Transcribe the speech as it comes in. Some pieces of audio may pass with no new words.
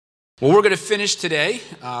Well, we're going to finish today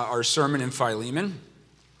our sermon in Philemon.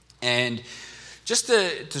 And just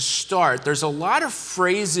to start, there's a lot of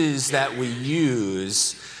phrases that we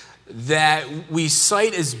use that we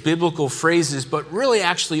cite as biblical phrases, but really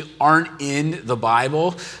actually aren't in the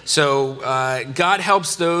Bible. So God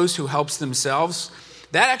helps those who helps themselves.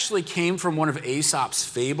 That actually came from one of Aesop's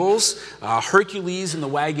fables. Hercules and the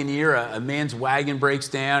Wagoneer, a man's wagon breaks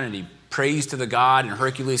down and he prays to the god, and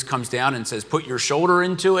Hercules comes down and says, "Put your shoulder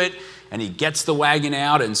into it," and he gets the wagon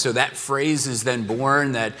out, and so that phrase is then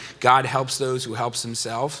born, that God helps those who helps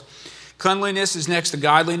himself. Cleanliness is next to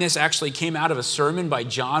godliness actually came out of a sermon by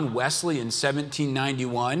John Wesley in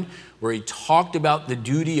 1791, where he talked about the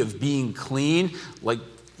duty of being clean, like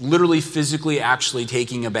literally physically actually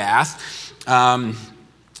taking a bath.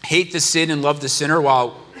 Hate the sin and love the sinner,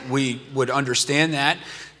 while we would understand that.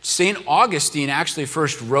 St. Augustine actually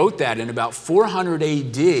first wrote that in about 400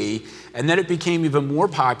 AD, and then it became even more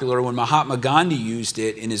popular when Mahatma Gandhi used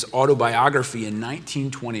it in his autobiography in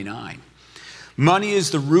 1929. Money is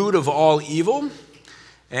the root of all evil,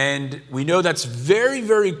 and we know that's very,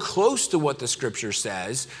 very close to what the scripture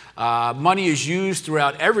says. Money is used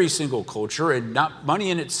throughout every single culture, and money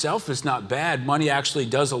in itself is not bad. Money actually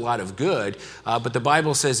does a lot of good, but the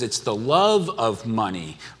Bible says it's the love of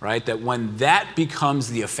money, right? That when that becomes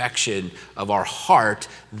the affection of our heart,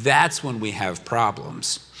 that's when we have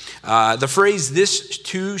problems. The phrase, "this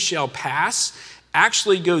too shall pass,"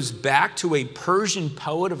 actually goes back to a Persian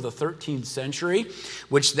poet of the 13th century,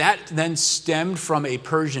 which that then stemmed from a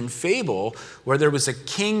Persian fable where there was a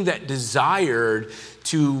king that desired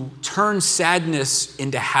to turn sadness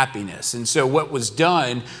into happiness. And so what was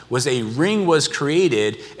done was a ring was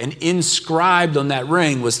created, and inscribed on that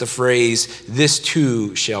ring was the phrase, "This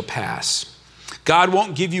too shall pass." God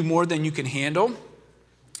won't give you more than you can handle.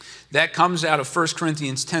 That comes out of 1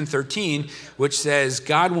 Corinthians 10:13, which says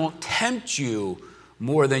God won't tempt you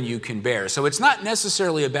more than you can bear. So it's not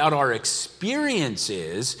necessarily about our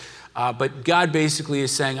experiences, but God basically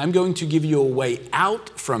is saying, I'm going to give you a way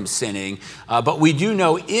out from sinning, but we do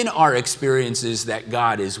know in our experiences that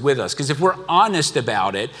God is with us. Because if we're honest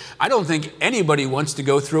about it, I don't think anybody wants to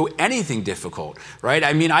go through anything difficult, right?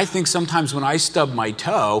 I mean, I think sometimes when I stub my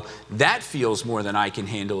toe, that feels more than I can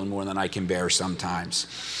handle and more than I can bear sometimes.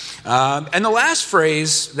 And the last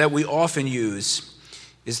phrase that we often use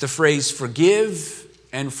is the phrase, "forgive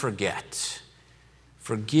and forget."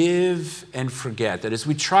 Forgive and forget. That as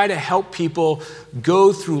we try to help people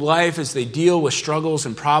go through life as they deal with struggles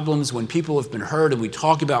and problems, when people have been hurt and we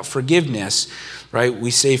talk about forgiveness, right,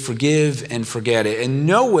 we say forgive and forget it. And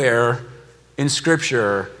nowhere in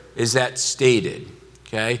Scripture is that stated.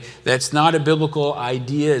 Okay, that's not a biblical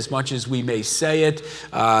idea as much as we may say it.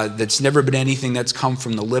 That's never been anything that's come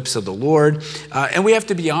from the lips of the Lord. And we have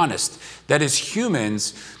to be honest that as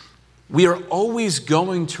humans, we are always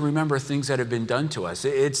going to remember things that have been done to us.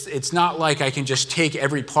 It's not like I can just take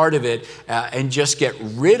every part of it and just get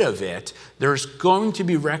rid of it. There's going to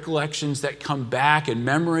be recollections that come back, and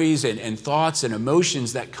memories and thoughts and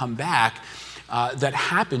emotions that come back that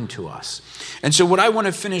happen to us. And so what I want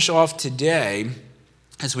to finish off today,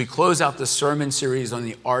 as we close out the sermon series on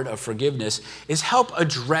the art of forgiveness, is help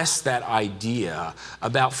address that idea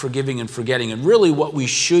about forgiving and forgetting, and really what we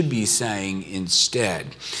should be saying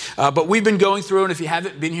instead. But we've been going through, and if you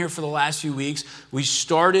haven't been here for the last few weeks, we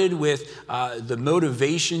started with the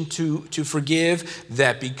motivation to forgive,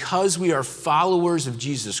 that because we are followers of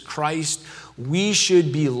Jesus Christ, we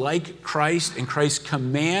should be like Christ, and Christ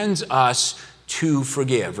commands us to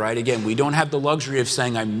forgive, right? Again, we don't have the luxury of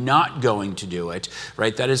saying, I'm not going to do it,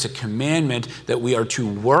 right? That is a commandment that we are to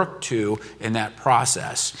work to in that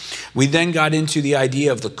process. We then got into the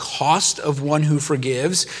idea of the cost of one who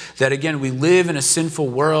forgives, that again, we live in a sinful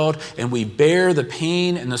world and we bear the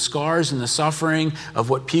pain and the scars and the suffering of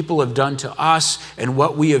what people have done to us and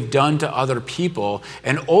what we have done to other people.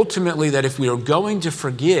 And ultimately, that if we are going to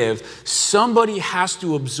forgive, somebody has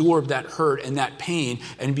to absorb that hurt and that pain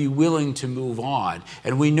and be willing to move on.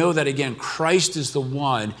 And we know that, again, Christ is the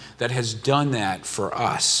one that has done that for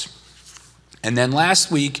us. And then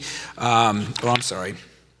last week, the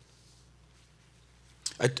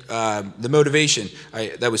motivation,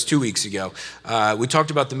 that was 2 weeks ago. We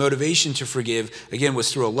talked about the motivation to forgive, again,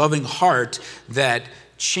 was through a loving heart that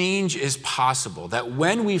change is possible, that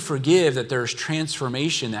when we forgive, that there's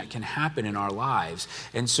transformation that can happen in our lives.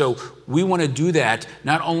 And so we want to do that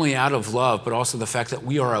not only out of love, but also the fact that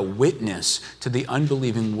we are a witness to the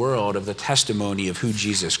unbelieving world of the testimony of who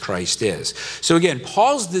Jesus Christ is. So again,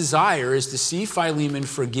 Paul's desire is to see Philemon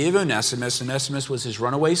forgive Onesimus. Onesimus was his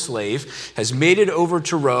runaway slave, has made it over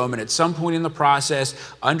to Rome, and at some point in the process,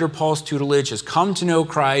 under Paul's tutelage, has come to know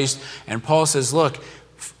Christ. And Paul says, look,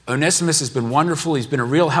 Onesimus has been wonderful. He's been a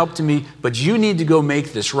real help to me, but you need to go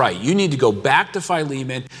make this right. You need to go back to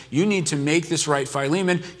Philemon. You need to make this right,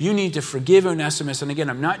 Philemon. You need to forgive Onesimus. And again,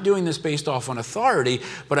 I'm not doing this based off on authority,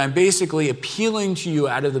 but I'm basically appealing to you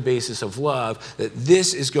out of the basis of love that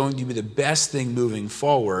this is going to be the best thing moving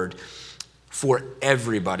forward for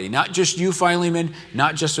everybody. Not just you, Philemon,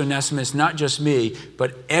 not just Onesimus, not just me,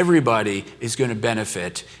 but everybody is going to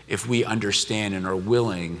benefit if we understand and are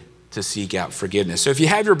willing to seek out forgiveness. So if you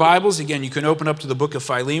have your Bibles, again, you can open up to the book of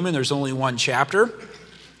Philemon. There's only one chapter.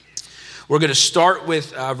 We're going to start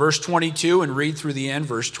with verse 22 and read through the end,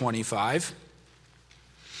 verse 25.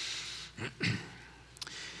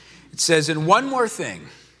 It says, "And one more thing,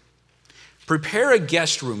 prepare a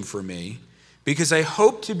guest room for me, because I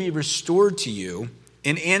hope to be restored to you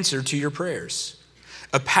in answer to your prayers.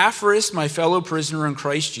 Epaphras, my fellow prisoner in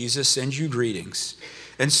Christ Jesus, sends you greetings,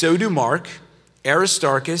 and so do Mark,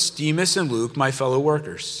 Aristarchus, Demas, and Luke, my fellow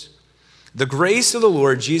workers. The grace of the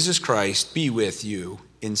Lord Jesus Christ be with you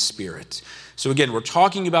in spirit." So again, we're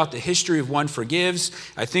talking about the history of one forgives.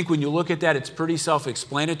 I think when you look at that, it's pretty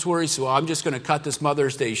self-explanatory. So I'm just going to cut this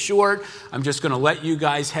Mother's Day short. I'm just going to let you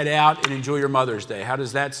guys head out and enjoy your Mother's Day. How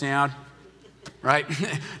does that sound? Right?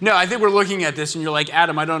 No, I think we're looking at this and you're like,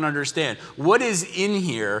 Adam, I don't understand. What is in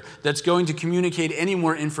here that's going to communicate any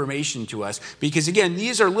more information to us? Because again,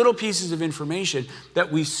 these are little pieces of information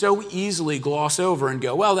that we so easily gloss over and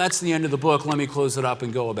go, well, that's the end of the book. Let me close it up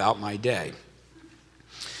and go about my day.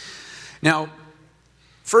 Now,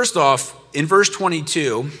 first off, in verse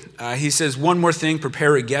 22, he says, "One more thing,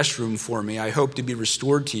 prepare a guest room for me. I hope to be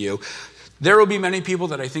restored to you." There will be many people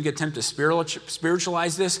that I think attempt to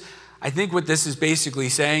spiritualize this. I think what this is basically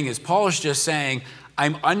saying is Paul is just saying,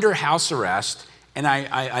 I'm under house arrest, and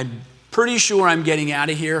I'm pretty sure I'm getting out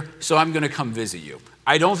of here, so I'm going to come visit you.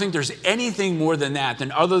 I don't think there's anything more than that,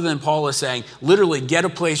 than other than Paul is saying, literally get a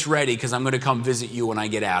place ready because I'm going to come visit you when I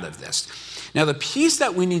get out of this. Now, the piece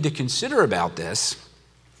that we need to consider about this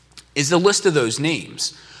is the list of those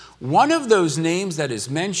names. One of those names that is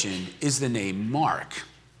mentioned is the name Mark.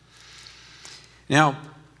 Now,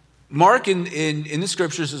 Mark in the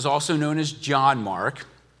scriptures is also known as John Mark.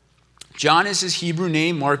 John is his Hebrew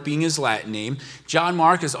name, Mark being his Latin name. John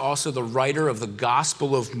Mark is also the writer of the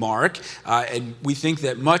Gospel of Mark, and we think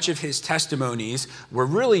that much of his testimonies were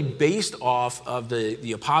really based off of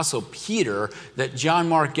the Apostle Peter, that John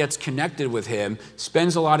Mark gets connected with him,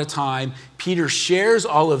 spends a lot of time. Peter shares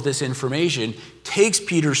all of this information, takes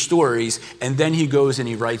Peter's stories, and then he goes and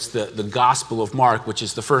he writes the Gospel of Mark, which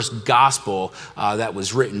is the first gospel that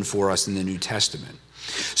was written for us in the New Testament.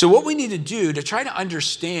 So what we need to do to try to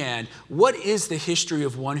understand what is the history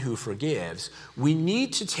of one who forgives, we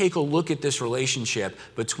need to take a look at this relationship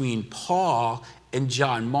between Paul and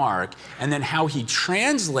John Mark, and then how he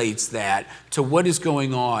translates that to what is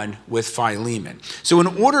going on with Philemon. So in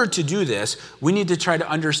order to do this, we need to try to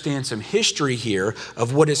understand some history here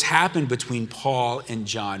of what has happened between Paul and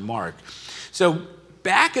John Mark. So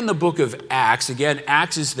back in the book of Acts, again,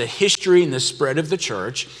 Acts is the history and the spread of the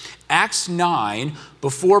church. Acts 9,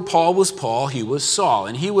 before Paul was Paul, he was Saul.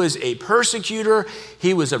 And he was a persecutor.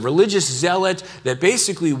 He was a religious zealot that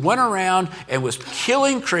basically went around and was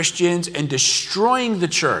killing Christians and destroying the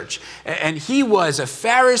church. And he was a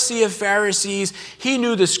Pharisee of Pharisees. He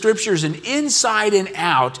knew the scriptures inside and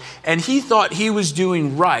out. And he thought he was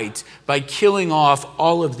doing right by killing off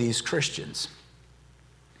all of these Christians.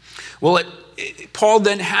 Well, Paul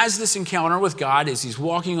then has this encounter with God as he's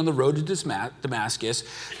walking on the road to Damascus.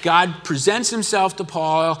 God presents himself to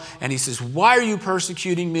Paul and he says, "Why are you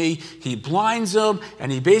persecuting me?" He blinds him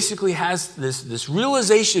and he basically has this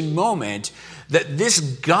realization moment that this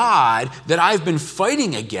God that I've been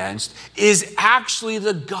fighting against is actually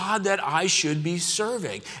the God that I should be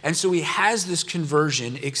serving. And so he has this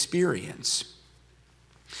conversion experience.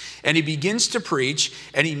 And he begins to preach,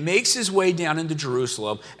 and he makes his way down into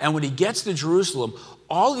Jerusalem. And when he gets to Jerusalem,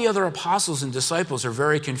 all the other apostles and disciples are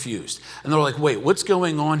very confused. And they're like, wait, what's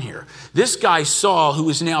going on here? This guy Saul, who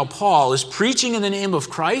is now Paul, is preaching in the name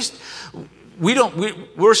of Christ.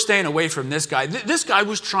 We're staying away from this guy. This guy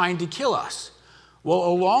was trying to kill us. Well,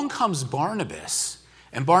 along comes Barnabas.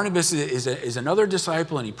 And Barnabas is another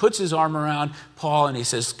disciple, and he puts his arm around Paul and he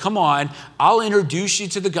says, come on, I'll introduce you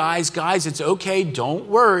to the guys. Guys, it's okay, don't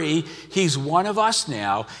worry. He's one of us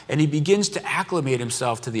now. And he begins to acclimate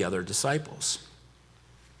himself to the other disciples.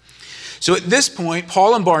 So at this point,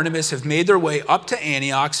 Paul and Barnabas have made their way up to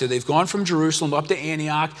Antioch. So they've gone from Jerusalem up to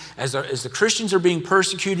Antioch. As the Christians are being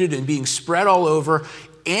persecuted and being spread all over,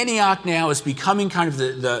 Antioch now is becoming kind of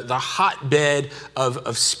the hotbed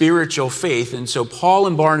of spiritual faith. And so Paul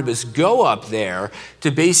and Barnabas go up there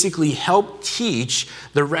to basically help teach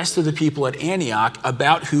the rest of the people at Antioch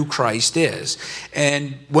about who Christ is.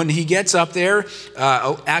 And when he gets up there,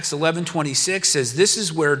 Acts 11:26 says, this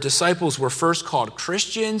is where disciples were first called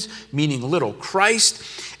Christians, meaning little Christ.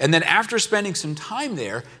 And then after spending some time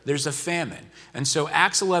there, there's a famine. And so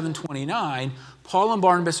Acts 11:29, Paul and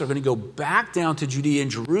Barnabas are going to go back down to Judea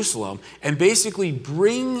and Jerusalem and basically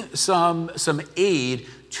bring some aid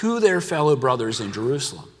to their fellow brothers in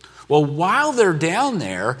Jerusalem. Well, while they're down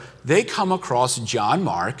there, they come across John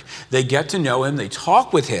Mark. They get to know him. They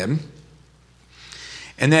talk with him.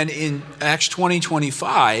 And then in Acts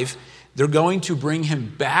 20:25, they're going to bring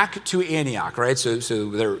him back to Antioch, right? So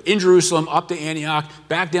they're in Jerusalem, up to Antioch,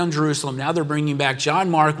 back down Jerusalem. Now they're bringing back John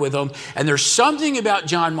Mark with them. And there's something about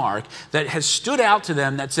John Mark that has stood out to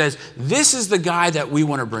them that says, this is the guy that we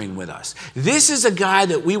want to bring with us. This is a guy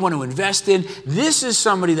that we want to invest in. This is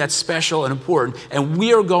somebody that's special and important. And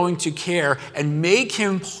we are going to care and make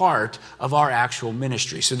him part of our actual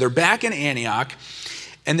ministry. So they're back in Antioch,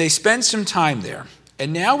 and they spend some time there.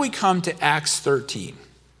 And now we come to Acts 13.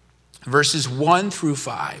 Verses 1 through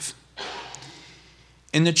 5.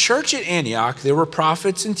 In the church at Antioch, there were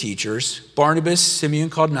prophets and teachers, Barnabas, Simeon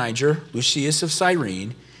called Niger, Lucius of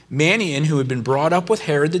Cyrene, Manaen, who had been brought up with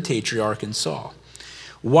Herod the Tetrarch, and Saul.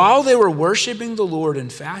 While they were worshiping the Lord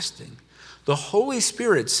and fasting, the Holy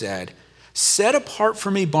Spirit said, set apart for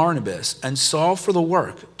me Barnabas and Saul for the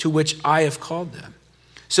work to which I have called them.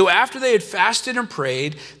 So after they had fasted and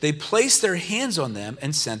prayed, they placed their hands on them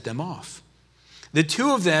and sent them off. The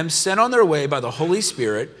two of them, sent on their way by the Holy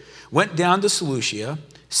Spirit, went down to Seleucia,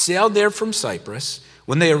 sailed there from Cyprus.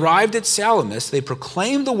 When they arrived at Salamis, they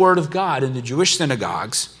proclaimed the word of God in the Jewish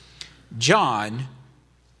synagogues. John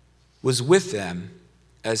was with them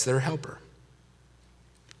as their helper.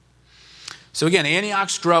 So again,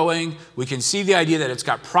 Antioch's growing. We can see the idea that it's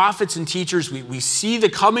got prophets and teachers. We see the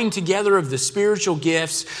coming together of the spiritual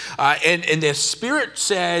gifts. And the Spirit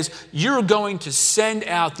says, you're going to send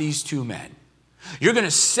out these two men. You're going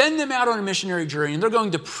to send them out on a missionary journey, and they're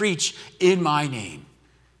going to preach in my name.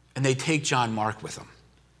 And they take John Mark with them.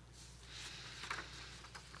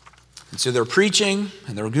 And so they're preaching,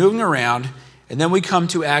 and they're moving around, and then we come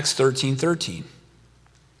to Acts 13:13.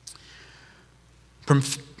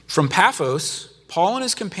 From Paphos, Paul and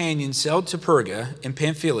his companions sailed to Perga in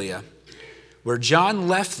Pamphylia, where John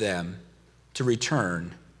left them to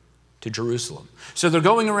return to Jerusalem. So they're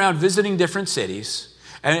going around visiting different cities.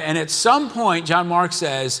 And at some point, John Mark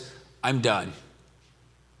says, I'm done.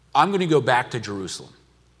 I'm going to go back to Jerusalem.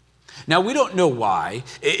 Now, we don't know why.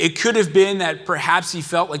 It could have been that perhaps he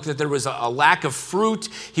felt like that there was a lack of fruit.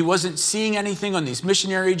 He wasn't seeing anything on these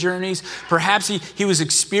missionary journeys. Perhaps he was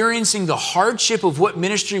experiencing the hardship of what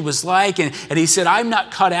ministry was like, and he said, I'm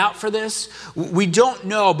not cut out for this. We don't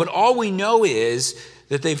know, but all we know is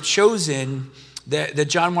that they've chosen, that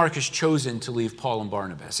John Mark has chosen to leave Paul and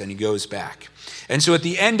Barnabas, and he goes back. And so at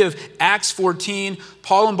the end of Acts 14,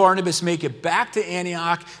 Paul and Barnabas make it back to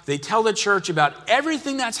Antioch. They tell the church about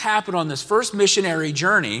everything that's happened on this first missionary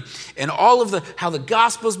journey and all of how the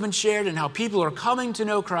gospel's been shared and how people are coming to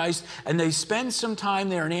know Christ. And they spend some time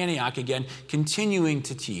there in Antioch again, continuing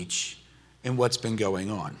to teach in what's been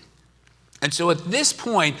going on. And so at this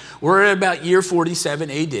point, we're at about year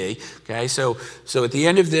 47 AD. Okay, so at the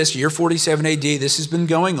end of this, year 47 AD, this has been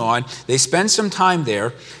going on. They spend some time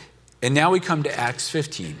there. And now we come to Acts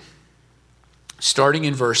 15, starting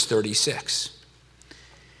in verse 36.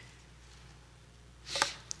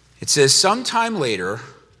 It says, sometime later,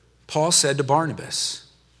 Paul said to Barnabas,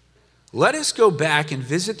 let us go back and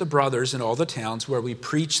visit the brothers in all the towns where we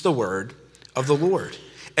preach the word of the Lord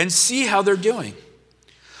and see how they're doing.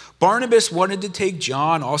 Barnabas wanted to take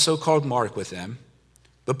John, also called Mark, with them,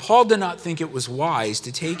 but Paul did not think it was wise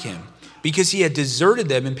to take him, because he had deserted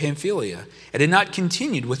them in Pamphylia and had not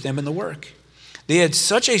continued with them in the work. They had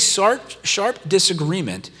such a sharp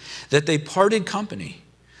disagreement that they parted company.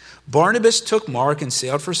 Barnabas took Mark and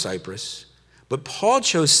sailed for Cyprus, but Paul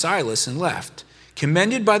chose Silas and left.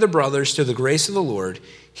 Commended by the brothers to the grace of the Lord,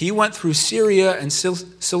 he went through Syria and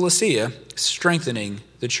Cilicia, strengthening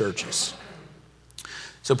the churches.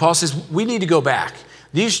 So Paul says, we need to go back.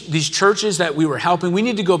 These churches that we were helping, we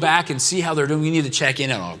need to go back and see how they're doing. We need to check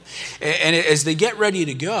in on them. And as they get ready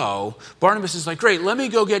to go, Barnabas is like, great, let me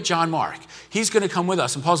go get John Mark. He's going to come with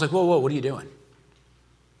us. And Paul's like, whoa, what are you doing?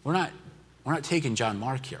 We're not taking John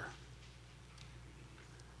Mark here.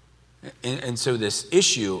 And so this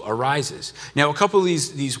issue arises. Now, a couple of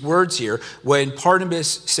these words here, when Barnabas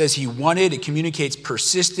says he wanted, it communicates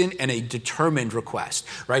persistent and a determined request,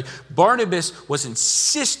 right? Barnabas was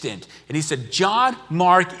insistent, and he said, John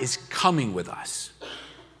Mark is coming with us.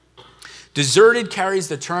 Deserted carries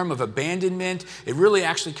the term of abandonment. It really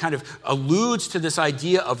actually kind of alludes to this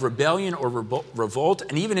idea of rebellion or revolt,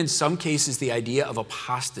 and even in some cases, the idea of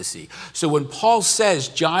apostasy. So when Paul says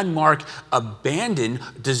John Mark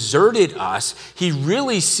deserted us, he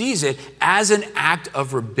really sees it as an act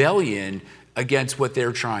of rebellion against what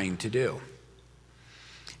they're trying to do.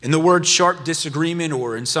 In the word sharp disagreement,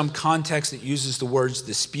 or in some context it uses the words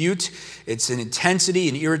dispute, it's an intensity,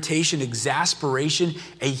 an irritation, exasperation,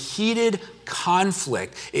 a heated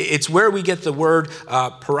conflict. It's where we get the word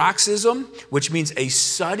paroxysm, which means a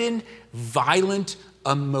sudden, violent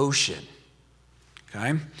emotion.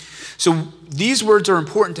 Okay? So these words are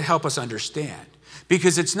important to help us understand,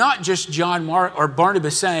 because it's not just John Mark or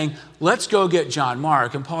Barnabas saying, let's go get John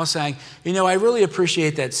Mark, and Paul saying, I really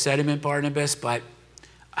appreciate that sentiment, Barnabas, but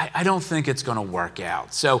I don't think it's going to work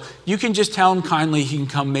out. So you can just tell him kindly he can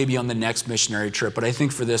come maybe on the next missionary trip, but I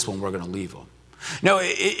think for this one we're going to leave him. No,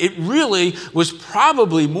 it really was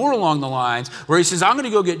probably more along the lines where he says, I'm going to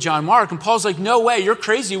go get John Mark. And Paul's like, no way, you're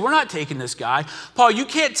crazy. We're not taking this guy. Paul, you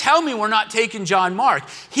can't tell me we're not taking John Mark.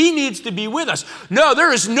 He needs to be with us. No,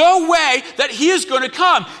 there is no way that he is going to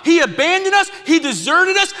come. He abandoned us. He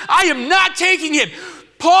deserted us. I am not taking him.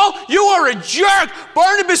 Paul, you are a jerk.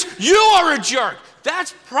 Barnabas, you are a jerk.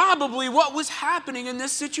 That's probably what was happening in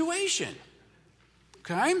this situation.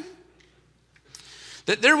 Okay?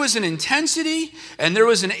 That there was an intensity and there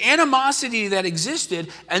was an animosity that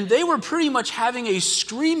existed, and they were pretty much having a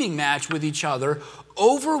screaming match with each other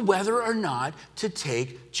over whether or not to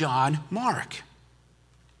take John Mark.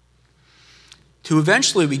 To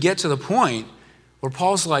eventually we get to the point where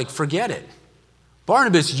Paul's like, forget it.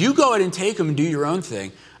 Barnabas, you go ahead and take him and do your own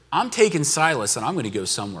thing. I'm taking Silas and I'm going to go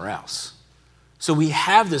somewhere else. So we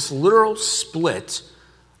have this literal split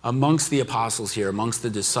amongst the apostles here, amongst the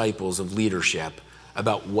disciples of leadership,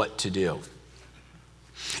 about what to do.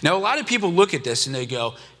 Now, a lot of people look at this and they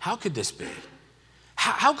go, how could this be?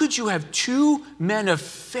 How could you have two men of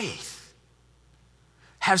faith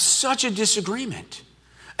have such a disagreement?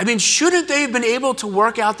 I mean, shouldn't they have been able to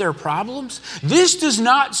work out their problems? This does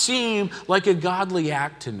not seem like a godly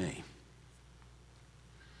act to me.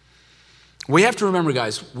 We have to remember,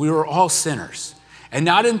 guys, we are all sinners. And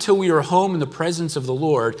not until we are home in the presence of the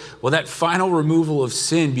Lord will that final removal of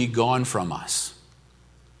sin be gone from us.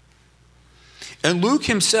 And Luke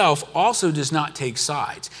himself also does not take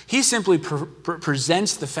sides. He simply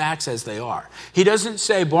presents the facts as they are. He doesn't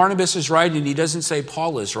say Barnabas is right and he doesn't say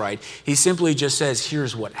Paul is right. He simply just says,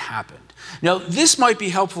 here's what happened. Now, this might be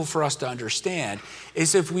helpful for us to understand,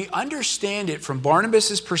 is if we understand it from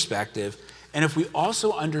Barnabas' perspective, and if we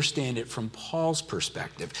also understand it from Paul's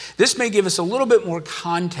perspective. This may give us a little bit more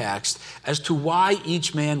context as to why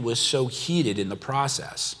each man was so heated in the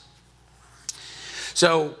process.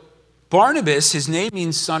 So Barnabas, his name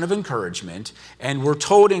means son of encouragement, and we're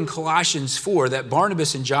told in Colossians 4 that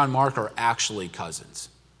Barnabas and John Mark are actually cousins.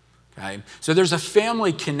 Okay? So there's a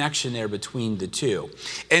family connection there between the two.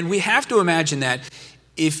 And we have to imagine that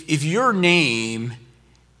if your name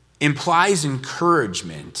implies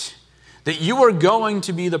encouragement, that you are going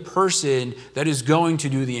to be the person that is going to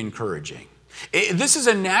do the encouraging. This is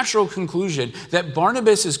a natural conclusion that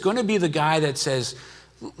Barnabas is going to be the guy that says,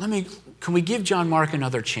 can we give John Mark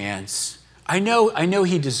another chance? I know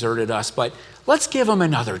he deserted us, but let's give him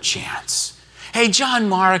another chance. Hey, John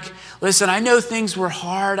Mark, listen, I know things were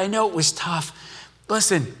hard. I know it was tough.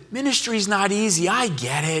 Listen, ministry's not easy. I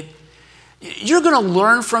get it. You're going to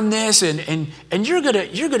learn from this, and you're going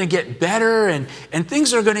to get better, and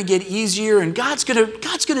things are going to get easier, and God's going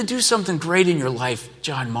to do something great in your life,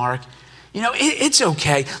 John Mark. It's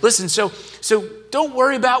okay. Listen, so don't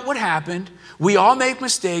worry about what happened. We all make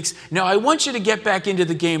mistakes. Now, I want you to get back into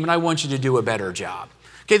the game, and I want you to do a better job.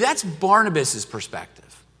 Okay, that's Barnabas'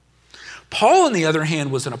 perspective. Paul, on the other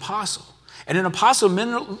hand, was an apostle. And an apostle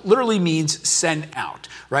literally means sent out,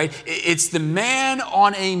 right? It's the man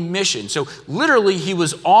on a mission. So literally he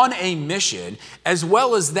was on a mission, as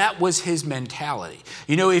well as that was his mentality.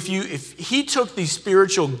 If he took the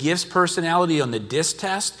spiritual gifts personality on the DISC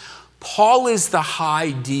test, Paul is the high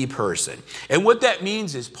D person. And what that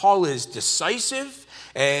means is Paul is decisive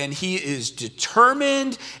and he is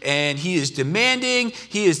determined, and he is demanding.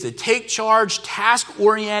 He is the take charge,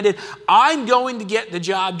 task-oriented. I'm going to get the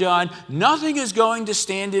job done. Nothing is going to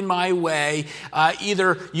stand in my way.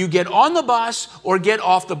 Either you get on the bus or get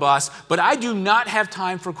off the bus, but I do not have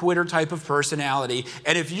time for quitter type of personality.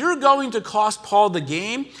 And if you're going to cost Paul the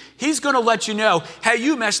game, he's going to let you know, hey,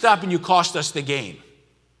 you messed up and you cost us the game.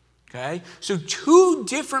 Okay? So two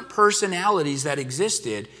different personalities that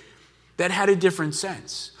existed that had a different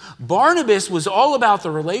sense. Barnabas was all about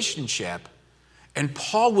the relationship, and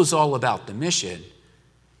Paul was all about the mission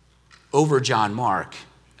over John Mark,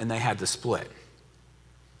 and they had to split.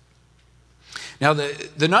 Now,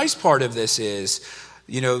 the nice part of this is,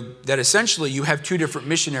 that essentially you have two different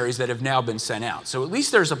missionaries that have now been sent out. So at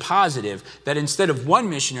least there's a positive that instead of one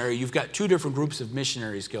missionary, you've got two different groups of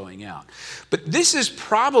missionaries going out. But this is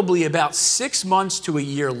probably about 6 months to a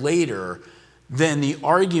year later than the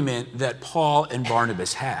argument that Paul and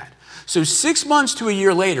Barnabas had. So 6 months to a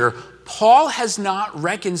year later, Paul has not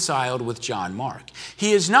reconciled with John Mark.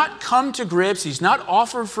 He has not come to grips. He's not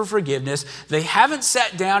offered for forgiveness. They haven't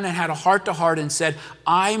sat down and had a heart-to-heart and said,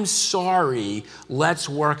 I'm sorry, let's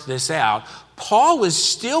work this out. Paul was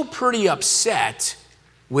still pretty upset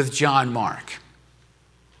with John Mark.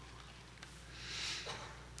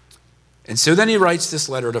 And so then he writes this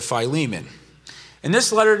letter to Philemon. And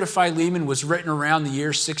this letter to Philemon was written around the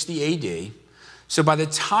year 60 AD. So by the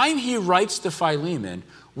time he writes to Philemon,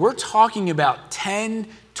 we're talking about 10,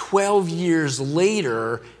 12 years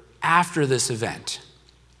later after this event.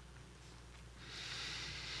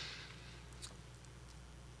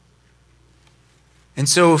 And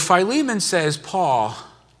so Philemon says, Paul,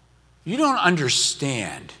 you don't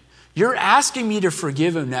understand. You're asking me to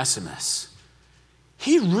forgive Onesimus.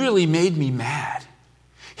 He really made me mad.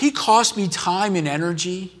 He cost me time and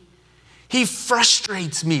energy. He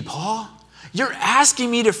frustrates me, Paul. You're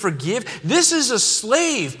asking me to forgive? This is a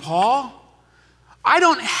slave, Paul. I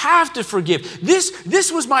don't have to forgive.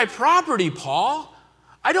 This was my property, Paul.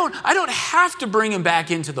 I don't have to bring him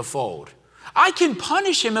back into the fold. I can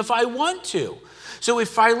punish him if I want to. So if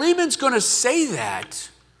Philemon's going to say that,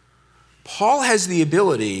 Paul has the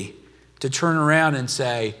ability to turn around and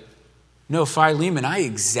say, no, Philemon, I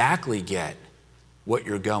exactly get what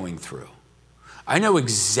you're going through. I know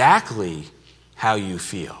exactly how you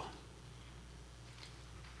feel.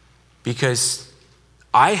 Because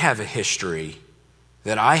I have a history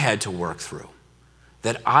that I had to work through,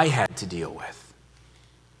 that I had to deal with.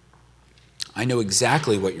 I know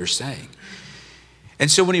exactly what you're saying. And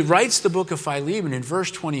so when he writes the book of Philemon in verse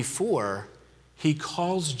 24, he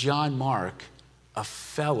calls John Mark a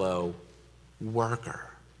fellow worker.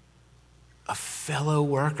 A fellow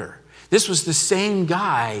worker. This was the same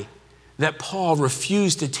guy that Paul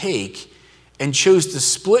refused to take and chose to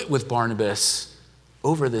split with Barnabas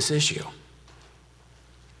over this issue.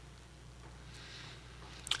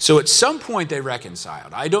 So at some point they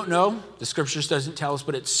reconciled. I don't know, the scriptures doesn't tell us,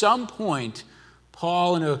 but at some point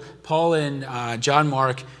Paul and John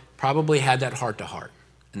Mark probably had that heart to heart.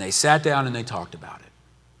 And they sat down and they talked about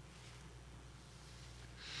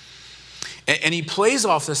it. And he plays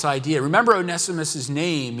off this idea. Remember, Onesimus'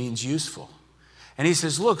 name means useful. And he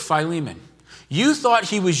says, look, Philemon, you thought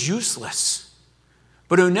he was useless,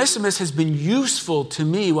 but Onesimus has been useful to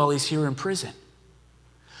me while he's here in prison.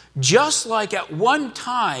 Just like at one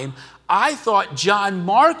time, I thought John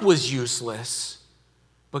Mark was useless,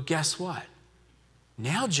 but guess what?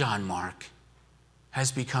 Now John Mark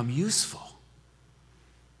has become useful.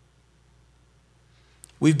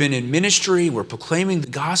 We've been in ministry, we're proclaiming the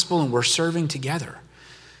gospel, and we're serving together.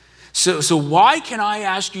 So why can I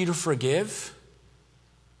ask you to forgive?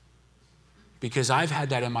 Because I've had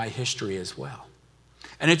that in my history as well.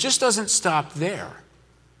 And it just doesn't stop there.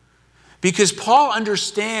 Because Paul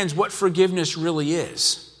understands what forgiveness really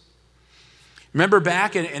is. Remember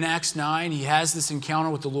back in Acts 9, he has this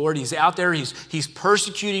encounter with the Lord. He's out there, he's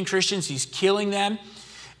persecuting Christians, he's killing them.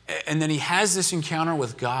 And then he has this encounter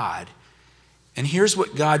with God. And here's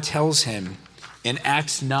what God tells him in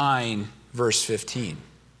Acts 9, verse 15.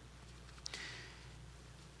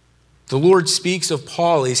 The Lord speaks of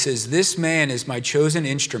Paul. He says, this man is my chosen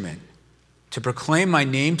instrument to proclaim my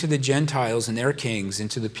name to the Gentiles and their kings and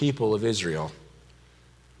to the people of Israel.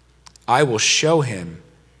 I will show him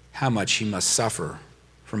how much he must suffer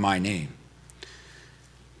for my name.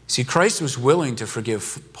 See, Christ was willing to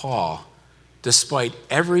forgive Paul despite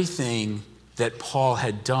everything that Paul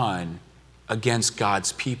had done against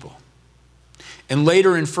God's people. And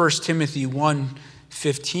later in 1 Timothy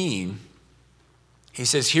 1:15, he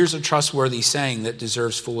says, here's a trustworthy saying that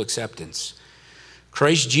deserves full acceptance.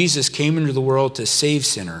 Christ Jesus came into the world to save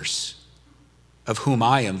sinners, of whom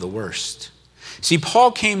I am the worst. See,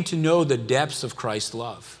 Paul came to know the depths of Christ's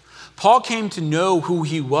love. Paul came to know who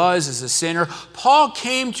he was as a sinner. Paul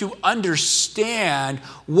came to understand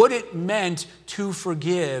what it meant to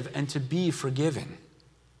forgive and to be forgiven.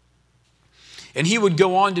 And he would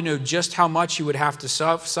go on to know just how much he would have to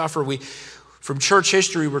suffer. From church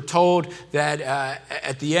history, we're told that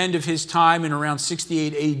at the end of his time in around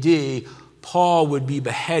 68 AD, Paul would be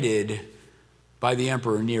beheaded by the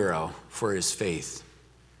Emperor Nero for his faith.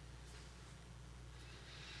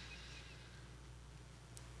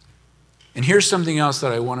 And here's something else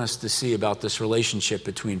that I want us to see about this relationship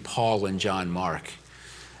between Paul and John Mark.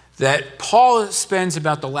 That Paul spends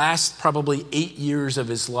about the last probably 8 years of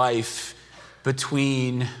his life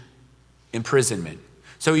between imprisonment.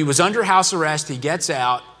 So he was under house arrest, he gets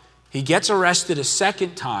out, he gets arrested a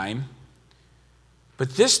second time,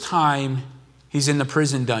 but this time he's in the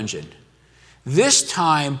prison dungeon. This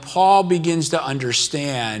time Paul begins to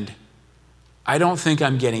understand, I don't think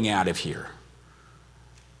I'm getting out of here.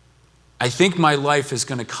 I think my life is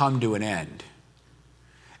going to come to an end.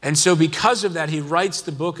 And so because of that, he writes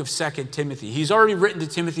the book of 2 Timothy. He's already written to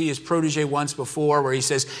Timothy, his protege, once before, where he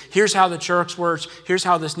says, here's how the church works, here's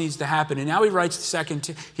how this needs to happen. And now he writes 2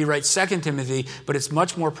 Timothy, but it's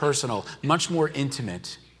much more personal, much more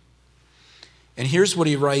intimate. And here's what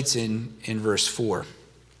he writes in verse 4,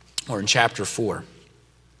 or in chapter 4.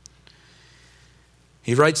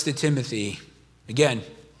 He writes to Timothy, again,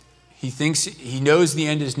 he knows the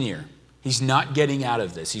end is near. He's not getting out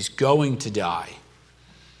of this. He's going to die.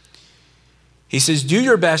 He says, do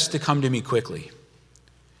your best to come to me quickly.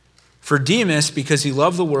 For Demas, because he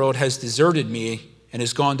loved the world, has deserted me and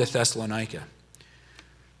has gone to Thessalonica.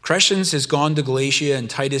 Crescens has gone to Galatia and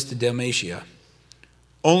Titus to Dalmatia.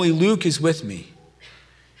 Only Luke is with me.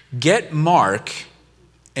 Get Mark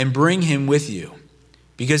and bring him with you,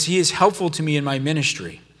 because he is helpful to me in my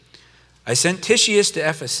ministry. I sent Titius to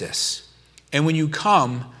Ephesus, and when you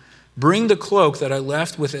come, bring the cloak that I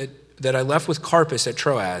left with Carpus at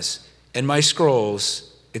Troas, and my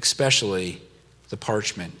scrolls, especially the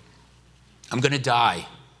parchment. I'm going to die.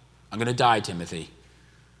 I'm going to die, Timothy.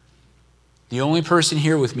 The only person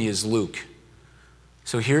here with me is Luke.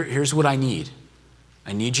 So here's what I need.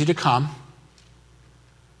 I need you to come,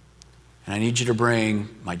 and I need you to bring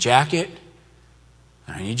my jacket,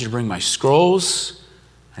 and I need you to bring my scrolls,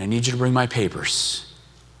 and I need you to bring my papers,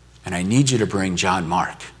 and I need you to bring John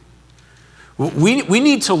Mark. We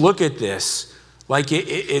need to look at this like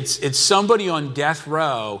it's somebody on death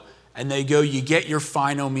row, and they go, you get your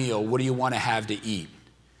final meal. What do you want to have to eat?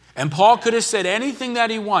 And Paul could have said anything that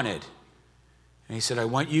he wanted. And he said, I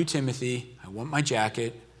want you, Timothy. I want my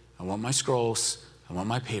jacket. I want my scrolls. I want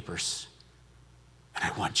my papers. And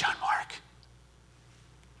I want John Mark.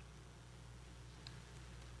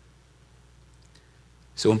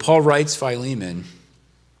 So when Paul writes Philemon,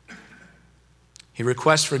 he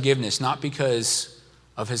requests forgiveness, not because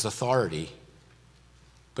of his authority,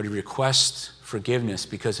 but he requests forgiveness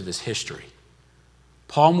because of his history.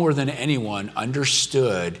 Paul, more than anyone,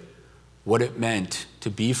 understood what it meant to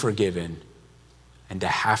be forgiven and to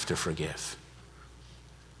have to forgive.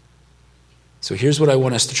 So here's what I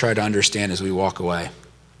want us to try to understand as we walk away.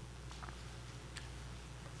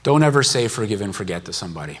 Don't ever say forgive and forget to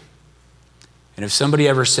somebody. And if somebody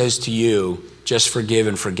ever says to you, just forgive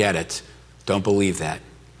and forget it, don't believe that.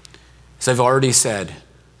 As I've already said,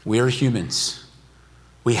 we are humans.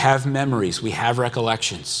 We have memories. We have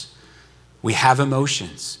recollections. We have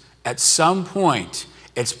emotions. At some point,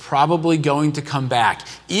 it's probably going to come back.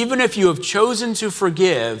 Even if you have chosen to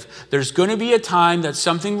forgive, there's going to be a time that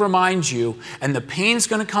something reminds you, and the pain's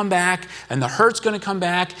going to come back, and the hurt's going to come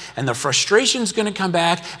back, and the frustration's going to come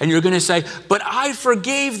back, and you're going to say, but I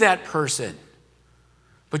forgave that person.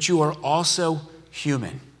 But you are also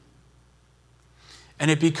human. And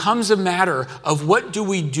it becomes a matter of what do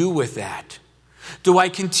we do with that? Do I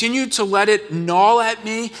continue to let it gnaw at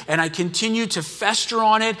me and I continue to fester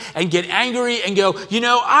on it and get angry and go,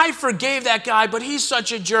 I forgave that guy, but he's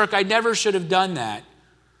such a jerk. I never should have done that.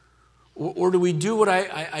 Or do we do what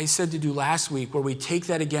I said to do last week, where we take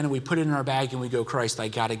that again and we put it in our bag and we go, Christ, I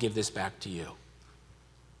got to give this back to you.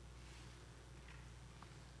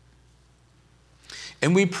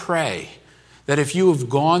 And we pray that if you have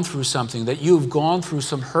gone through something, that you have gone through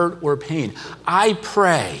some hurt or pain, I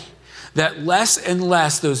pray that less and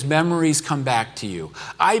less those memories come back to you.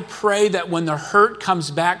 I pray that when the hurt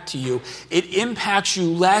comes back to you, it impacts you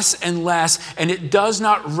less and less, and it does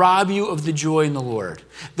not rob you of the joy in the Lord.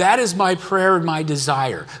 That is my prayer and my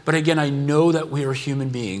desire. But again, I know that we are human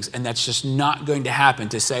beings, and that's just not going to happen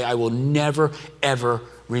to say, I will never, ever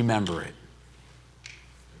remember it.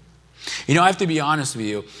 You know, I have to be honest with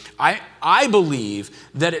you. I believe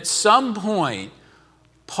that at some point,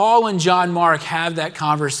 Paul and John Mark have that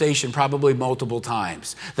conversation probably multiple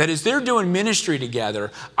times. That as they're doing ministry together,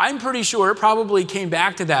 I'm pretty sure it probably came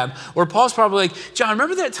back to them where Paul's probably like, John,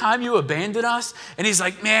 remember that time you abandoned us? And he's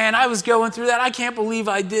like, man, I was going through that. I can't believe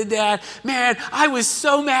I did that. Man, I was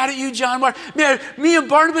so mad at you, John Mark. Man, me and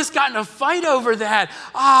Barnabas got in a fight over that.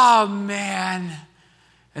 Oh, man.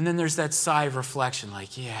 And then there's that sigh of reflection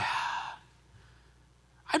like, yeah,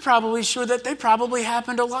 I'm probably sure that they probably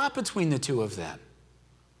happened a lot between the two of them.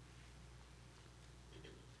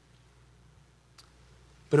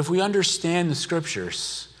 But if we understand the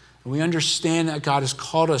scriptures, and we understand that God has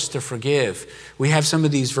called us to forgive, we have some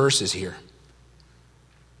of these verses here.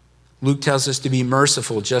 Luke tells us to be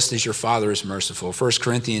merciful just as your Father is merciful. 1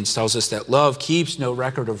 Corinthians tells us that love keeps no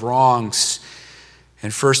record of wrongs.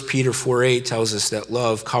 And 1 Peter 4:8 tells us that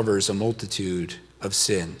love covers a multitude of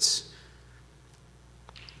sins.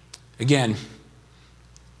 Again,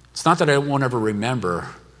 it's not that I won't ever remember,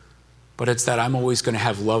 but it's that I'm always going to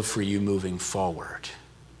have love for you moving forward.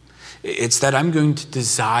 It's that I'm going to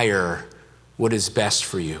desire what is best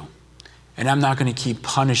for you. And I'm not going to keep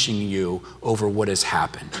punishing you over what has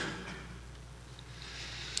happened.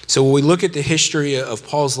 So when we look at the history of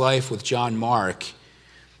Paul's life with John Mark,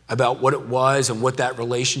 about what it was and what that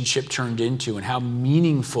relationship turned into and how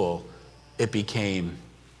meaningful it became,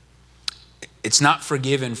 it's not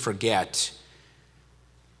forgive and forget.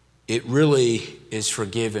 It really is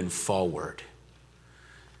forgive and forward.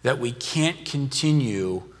 That we can't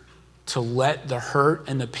continue to let the hurt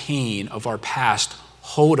and the pain of our past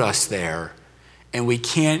hold us there, and we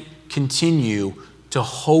can't continue to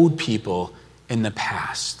hold people in the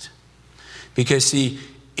past. Because see,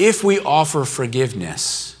 if we offer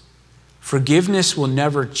forgiveness, forgiveness will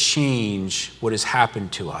never change what has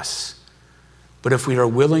happened to us. But if we are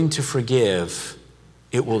willing to forgive,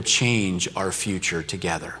 it will change our future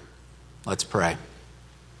together. Let's pray.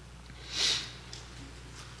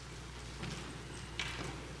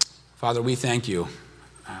 Father, we thank you.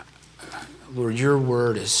 Lord, your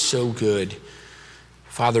word is so good.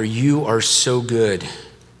 Father, you are so good.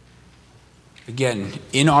 Again,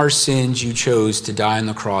 in our sins, you chose to die on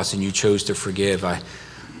the cross and you chose to forgive.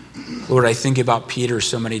 Lord, I think about Peter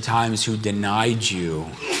so many times who denied you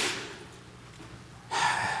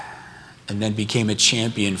and then became a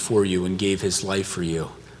champion for you and gave his life for you.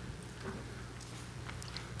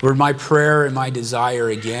 Lord, my prayer and my desire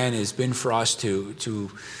again has been for us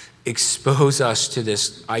to expose us to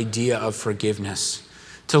this idea of forgiveness,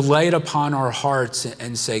 to lay it upon our hearts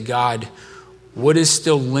and say, God, what is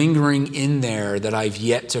still lingering in there that I've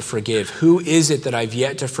yet to forgive? Who is it that I've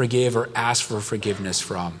yet to forgive or ask for forgiveness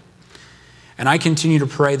from? And I continue to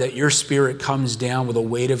pray that your Spirit comes down with a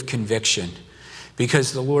weight of conviction,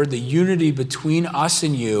 because the Lord, the unity between us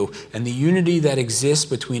and you and the unity that exists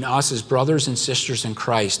between us as brothers and sisters in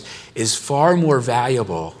Christ is far more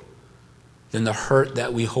valuable than the hurt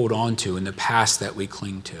that we hold on to and the past that we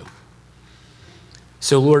cling to.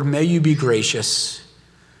 So Lord, may you be gracious.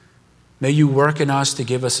 May you work in us to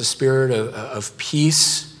give us a spirit of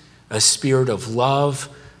peace, a spirit of love,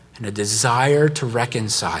 and a desire to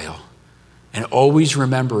reconcile. And always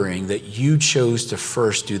remembering that you chose to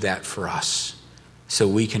first do that for us so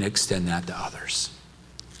we can extend that to others.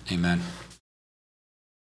 Amen.